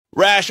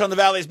Rash on the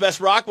Valley's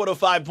Best Rock,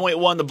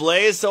 105.1 The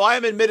Blaze. So I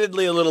am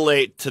admittedly a little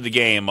late to the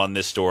game on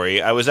this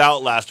story. I was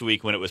out last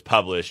week when it was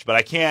published, but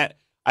I can't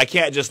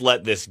just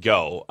let this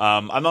go. I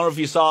don't know if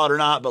you saw it or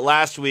not, but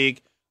last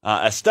week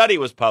a study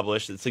was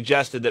published that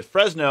suggested that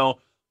Fresno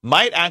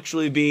might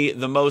actually be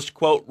the most,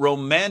 quote,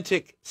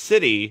 romantic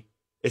city,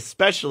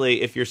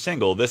 especially if you're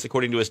single. This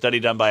according to a study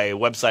done by a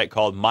website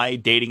called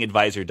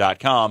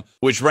mydatingadvisor.com,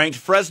 which ranked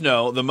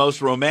Fresno the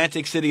most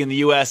romantic city in the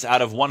U.S.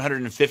 out of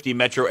 150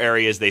 metro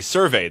areas they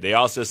surveyed. They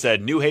also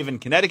said New Haven,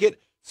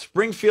 Connecticut,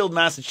 Springfield,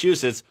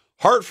 Massachusetts,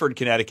 Hartford,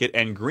 Connecticut,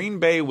 and Green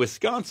Bay,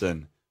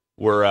 Wisconsin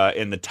were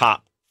in the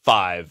top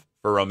 5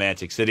 for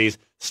romantic cities.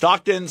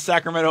 Stockton,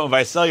 Sacramento, and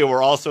Visalia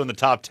were also in the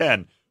top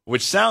 10,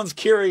 which sounds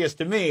curious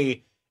to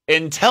me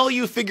until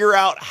you figure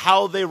out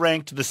how they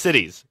ranked the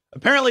cities.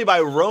 Apparently by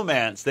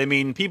romance, they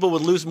mean people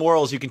with loose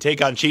morals you can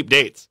take on cheap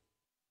dates.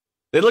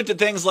 They looked at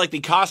things like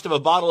the cost of a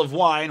bottle of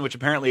wine, which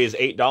apparently is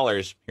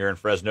 $8 here in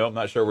Fresno. I'm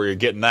not sure where you're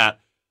getting that.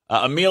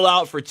 A meal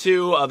out for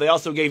 2. They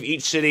also gave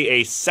each city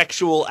a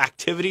sexual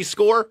activity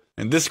score.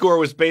 And this score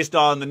was based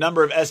on the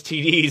number of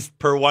STDs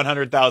per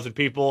 100,000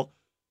 people.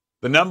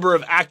 The number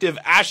of active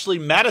Ashley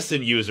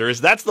Madison users.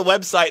 That's the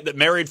website that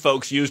married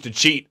folks use to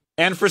cheat.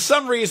 And for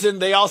some reason,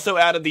 they also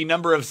added the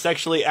number of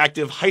sexually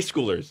active high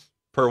schoolers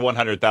per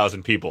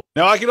 100,000 people.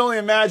 Now, I can only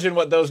imagine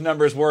what those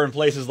numbers were in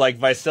places like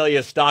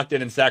Visalia,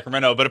 Stockton, and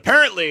Sacramento, but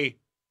apparently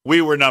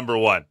we were number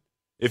 1.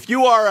 If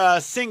you are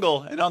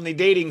single and on the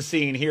dating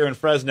scene here in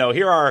Fresno,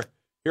 here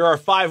are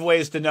 5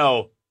 ways to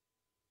know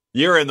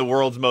you're in the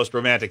world's most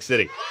romantic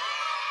city.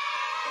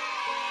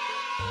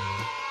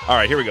 All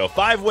right, here we go.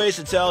 5 ways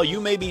to tell you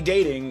may be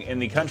dating in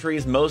the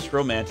country's most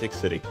romantic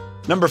city.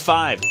 Number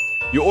 5,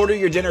 you order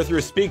your dinner through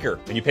a speaker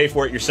and you pay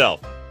for it yourself.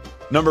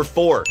 Number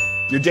 4,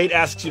 your date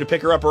asks you to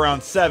pick her up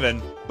around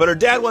 7, but her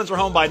dad wants her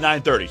home by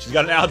 9:30. She's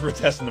got an algebra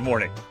test in the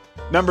morning.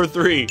 Number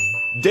 3,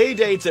 day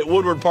dates at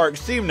Woodward Park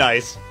seem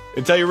nice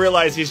until you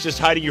realize he's just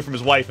hiding you from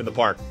his wife in the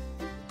park.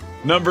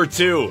 Number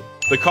 2,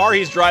 the car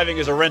he's driving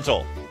is a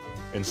rental,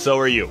 and so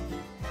are you.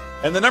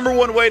 And the number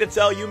 1 way to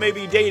tell you may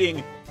be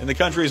dating in the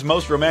country's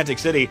most romantic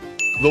city,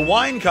 the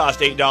wine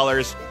cost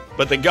 $8,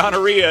 but the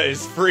gonorrhea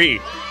is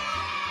free.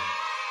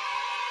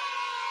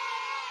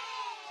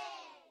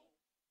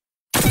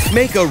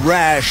 Make a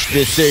rash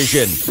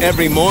decision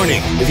every morning.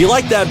 If you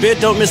like that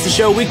bit, don't miss the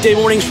show weekday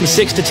mornings from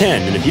 6 to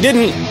 10. And if you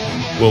didn't,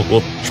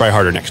 we'll try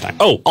harder next time.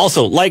 Oh,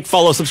 also, like,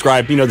 follow,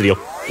 subscribe. You know the deal.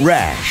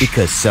 Rash,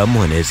 because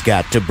someone has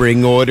got to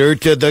bring order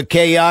to the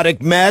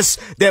chaotic mess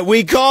that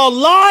we call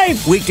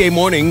life. Weekday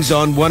mornings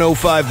on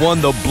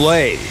 105.1 The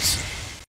Blaze.